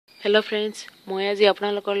Hello friends, মই আজি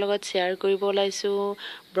আপোনালোকৰ লগত শেয়াৰ কৰিব ওলাইছো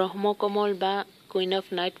ব্ৰহ্ম কমল বা কুইন অফ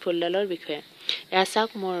নাইট ফুলডালৰ বিষয়ে। এয়া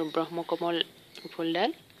চাওক মোৰ ব্ৰহ্ম কমল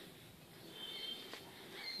ফুলডাল।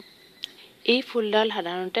 এই ফুলডাল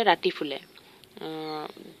সাধাৰণতে ৰাতি ফুলে।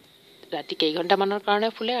 ৰাতি কেই ঘণ্টামানৰ কাৰণে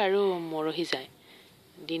ফুলে আৰু মৰহি যায়।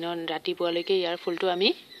 দিনৰ ৰাতিপুৱালৈকে ইয়াৰ ফুলটো আমি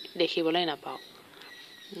দেখিবলৈ নাপাওঁ।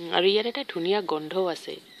 আৰু ইয়াত এটা ধুনীয়া গন্ধও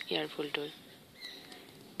আছে ইয়াৰ ফুলটোৰ।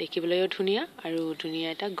 দেখিবলৈও ধুনীয়া আৰু ধুনীয়া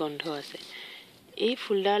এটা গন্ধ আছে। এই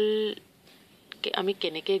ফুলডাল আমি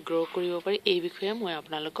কেনেকৈ গ্ৰ' কৰিব পাৰি এই বিষয়ে মই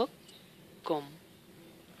আপোনালোকক ক'ম।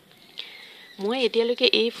 মই এতিয়ালৈকে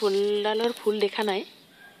এই ফুলডালৰ ফুল দেখা নাই,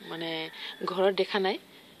 মানে ঘৰত দেখা নাই।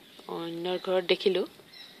 অন্যৰ ঘৰত দেখিলোঁ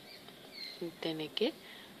তেনেকৈ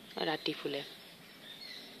ৰাতি ফুলে।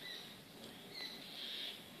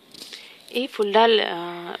 এই ফুলডাল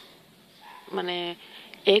মানে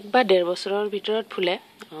 1 বা 1.5 বছৰৰ ভিতৰত ফুলে।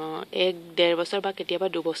 1-1.5 বছৰ বা কেতিয়াবা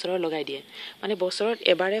 2 বছৰৰ লগাই দিয়ে। মানে বছৰত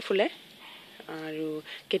এবাৰে ফুলে আৰু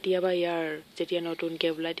কেতিয়াবা ইয়াৰ যেতিয়া নতুনকৈ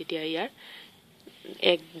ওলায় তেতিয়া ইয়াৰ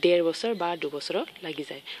 1-1.5 বছৰ বা 2 বছৰৰ লাগি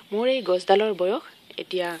যায়। মোৰ এই গছডালৰ বয়স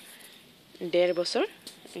এতিয়া 1.5 বছৰ,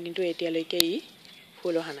 কিন্তু এতিয়ালৈকে ই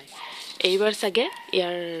ফুল অহা নাই। এইবাৰ চাগে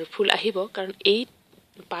ইয়াৰ ফুল আহিব, কাৰণ এই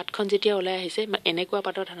পাতখন যেতিয়া ওলাই আহিছে, এনেকুৱা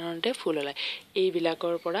পাতত সাধাৰণতে ফুল ওলায়।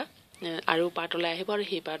 এইবিলাকৰ পৰা আৰু পাত ওলাই আহিব আৰু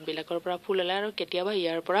সেই পাতবিলাকৰ পৰা ফুল ওলায় আৰু কেতিয়াবা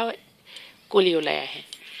ইয়াৰ পৰা কলি ওলাই আহে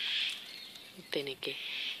তেনেকৈ।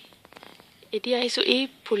 এতিয়া আহিছোঁ এই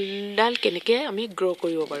ফুলডাল কেনেকৈ আমি গ্ৰ'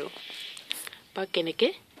 কৰিব পাৰোঁ বা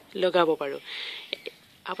কেনেকৈ লগাব পাৰোঁ।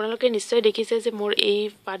 আপোনালোকে নিশ্চয় দেখিছে যে মোৰ এই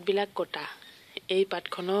পাতবিলাক কটা। এই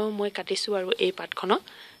পাতখনো মই কাটিছোঁ আৰু এই পাতখনো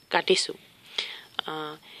কাটিছোঁ।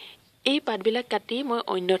 এই পাতবিলাক কাটি মই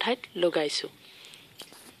অন্য ঠাইত লগাইছোঁ।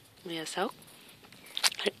 এয়া চাওক,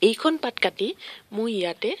 এইখন পাত কাটি মই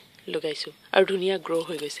ইয়াতে লগাইছোঁ আৰু ধুনীয়া গ্ৰ'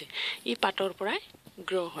 হৈ গৈছে। ই পাতৰ পৰাই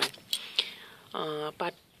গ্ৰ' হয়।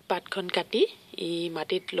 পাতখন কাটি ই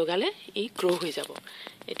মাটিত লগালে ই গ্ৰ' হৈ যাব।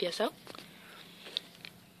 এতিয়া চাওক,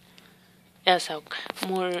 এয়া চাওক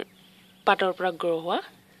মোৰ পাতৰ পৰা গ্ৰ' হোৱা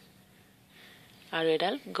আৰু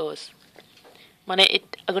এডাল গছ। মানে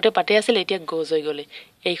আগতে পাতে আছিল, এতিয়া গছ হৈ গ'লে।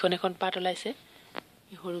 এইখন এখন পাত ওলাইছে,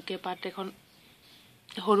 সৰুকৈ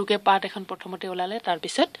পাত এখন প্ৰথমতে ওলালে,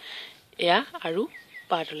 তাৰপিছত এয়া আৰু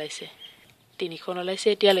পাত ওলাইছে। 3খন ওলাইছে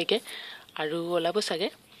এতিয়ালৈকে, আৰু ওলাব চাগে।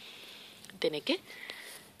 তেনেকৈ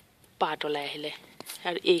পাত ওলাই আহিলে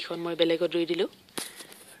আৰু এইখন মই বেলেগত ৰুই দিলোঁ,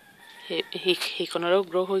 সেইখনৰো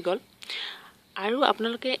গ্ৰ' হৈ গ'ল। আৰু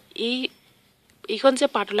আপোনালোকে এইখন যে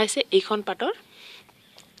পাত ওলাইছে, এইখন পাতৰ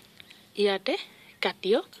ইয়াতে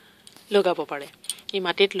কাটিও লগাব পাৰে। ই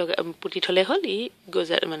মাটিত পুতি থ'লে হ'ল, ই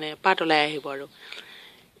মানে পাত ওলাই আহিব। আৰু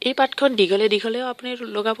এই পাতখন দীঘলে দীঘলেও আপুনি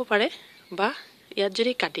লগাব পাৰে, বা ইয়াত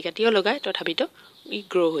যদি কাটি কাটিও লগায় তথাপিতো ই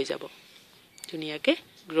গ্ৰ' হৈ যাব, ধুনীয়াকৈ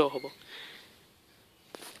গ্ৰ' হ'ব।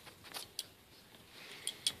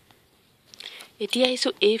 এতিয়া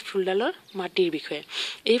আহিছোঁ এই ফুলডালৰ মাটিৰ বিষয়ে।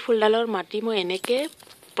 এই ফুলডালৰ মাটি মই এনেকৈ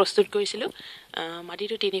প্ৰস্তুত কৰিছিলোঁ।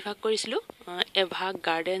 মাটিটো 3 ভাগ কৰিছিলোঁ। এভাগ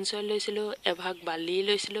গাৰ্ডেন চইল লৈছিলোঁ, এভাগ বালি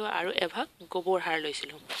লৈছিলোঁ আৰু এভাগ গোবৰ সাৰ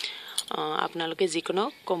লৈছিলোঁ। আপোনালোকে যিকোনো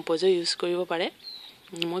কম্প'জো ইউজ কৰিব পাৰে।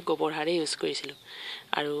 মই গোবৰ সাৰেই ইউজ কৰিছিলোঁ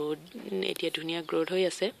আৰু এতিয়া ধুনীয়া গ্ৰ'থ হৈ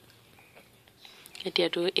আছে।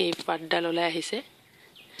 এতিয়াতো এই পাতডাল ওলাই আহিছে,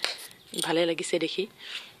 ভালে লাগিছে দেখি।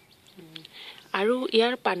 আৰু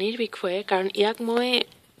ইয়াৰ পানীৰ বিষয়ে, কাৰণ ইয়াক মই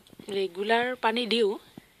ৰেগুলাৰ পানী দিওঁ,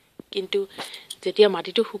 কিন্তু যেতিয়া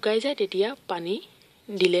মাটিটো শুকাই যায় তেতিয়া পানী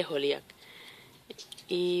দিলে হ'ল। ইয়াক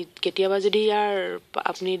কেতিয়াবা যদি ইয়াৰ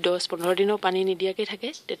আপুনি 10-15 দিনো পানী নিদিয়াকৈ থাকে,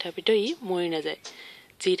 তথাপিতো ই মৰি নাযায়।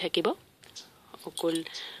 যি থাকিব অকল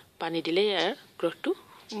পানী দিলে ইয়াৰ গ্ৰ'থটো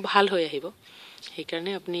ভাল হৈ আহিব।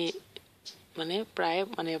 সেইকাৰণে আপুনি প্ৰায়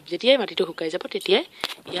যেতিয়াই মাটিটো শুকাই যাব তেতিয়াই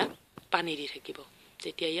ইয়াক পানী দি থাকিব।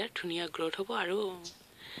 তেতিয়া ইয়াৰ ধুনীয়া গ্ৰ'থ হ'ব আৰু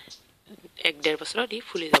 1-1.5 বছৰত ই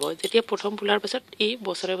ফুলি যাব। যেতিয়া প্ৰথম ফুলাৰ পাছত ই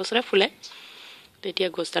বছৰে বছৰে ফুলে, তেতিয়া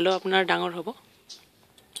গছডালো আপোনাৰ ডাঙৰ হ'ব।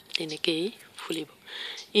 তেনেকৈ ই ফুলিব।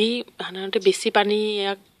 ই সাধাৰণতে বেছি পানী,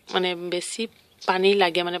 ইয়াক বেছি পানী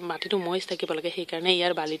লাগে, মাটিটো মইচ থাকিব লাগে। সেইকাৰণে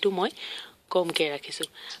ইয়াৰ বালিটো মই কমকৈ ৰাখিছোঁ।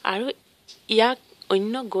 আৰু ইয়াক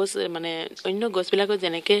অন্য গছবিলাকত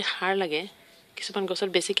যেনেকৈ সাৰ লাগে, কিছুমান গছত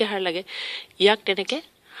বেছিকৈ সাৰ লাগে, ইয়াক তেনেকৈ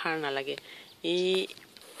সাৰ নালাগে।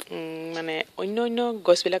 অন্য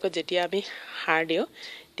গছবিলাকত যেতিয়া আমি সাৰ দিওঁ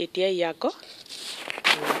তেতিয়া ইয়াকো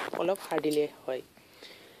অলপ সাৰ দিলে হয়।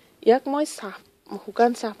 ইয়াক মই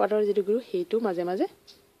শুকান চাহপাতৰ যিটো গুড়ি, সেইটো মাজে মাজে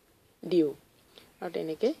দিওঁ। আৰু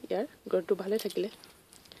তেনেকৈ ইয়াৰ গ্ৰ'থটো ভালে থাকিলে।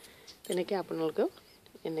 তেনেকৈ আপোনালোকেও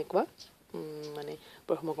এনেকুৱা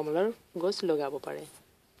ব্ৰহ্মকমলৰ গছ লগাব পাৰে।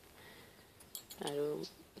 আৰু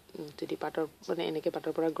যদি এনেকৈ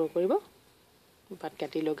পাতৰ পৰা গ্ৰ' কৰিব, পাত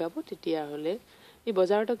কাটি লগাব তেতিয়াহ'লে এই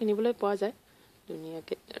বজাৰতো কিনিবলৈ পোৱা যায়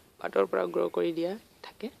ধুনীয়াকৈ পাতৰ পৰা গ্ৰ' কৰি দিয়া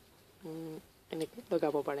থাকে এনেকৈ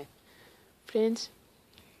লগাব পাৰে ফ্ৰেণ্ডছ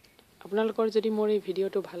আপোনালোকৰ যদি মোৰ এই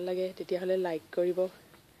ভিডিঅ'টো ভাল লাগে তেতিয়াহ'লে লাইক কৰিব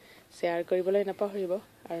শ্বেয়াৰ কৰিবলৈ নাপাহৰিব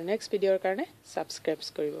আৰু নেক্সট ভিডিঅ'ৰ কাৰণে ছাবস্ক্ৰাইব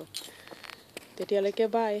কৰিব তেতিয়ালৈকে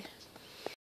বাই